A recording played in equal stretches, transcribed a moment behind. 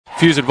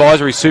Fuse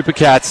Advisory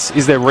Supercats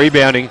is their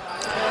rebounding.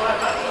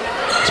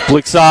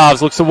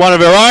 Blicavs looks at one of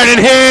her own and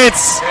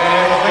hits!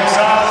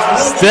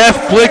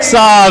 Steph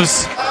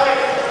Blicavs.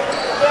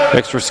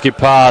 Extra skip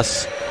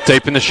pass.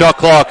 Deep in the shot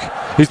clock.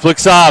 Here's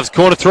Blicavs.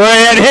 Corner three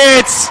and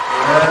hits!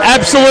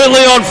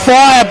 Absolutely on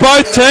fire,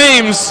 both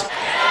teams.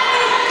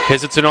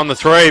 Hesitant on the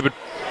three, but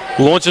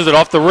launches it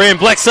off the rim.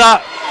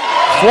 Blicavs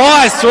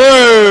flies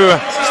through.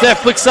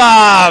 Steph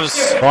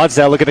Blicavs.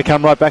 Clydesdale looking to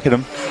come right back at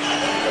him.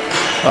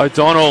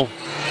 O'Donnell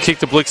kick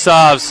to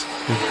Blicavs.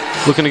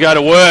 Looking to go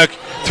to work.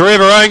 Three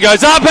of her own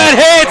goes up and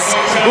hits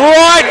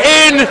right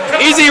in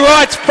Izzy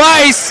Wright's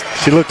face.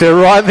 She looked her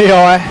right in the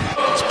eye.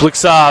 It's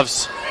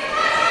Blicavs.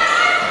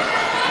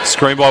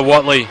 Screen by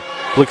Watley.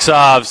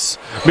 Blicavs.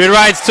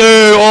 Mid-range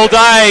two all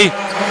day.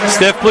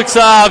 Steph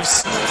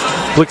Blicavs.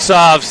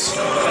 Blicavs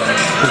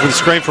with the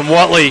screen from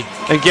Watley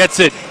and gets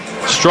it.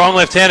 Strong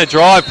left-handed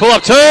drive. Pull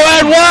up two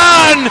and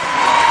one.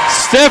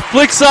 Steph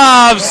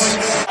Blicavs.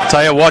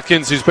 Taya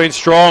Watkins, who's been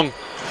strong,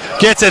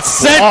 gets it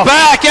sent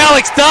back.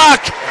 Alex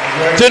Duck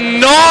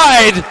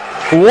denied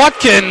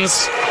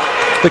Watkins.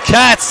 The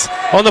Cats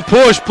on the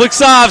push.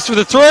 Blicavs for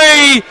the three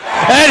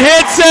and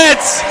hits it.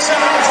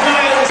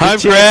 Home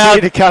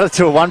crowd to cut it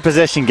to a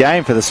one-possession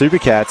game for the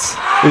Supercats.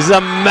 This is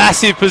a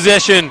massive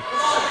possession.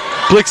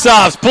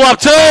 Blicavs pull up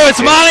two. It's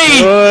money.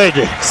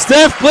 Good.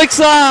 Steph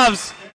Blicavs.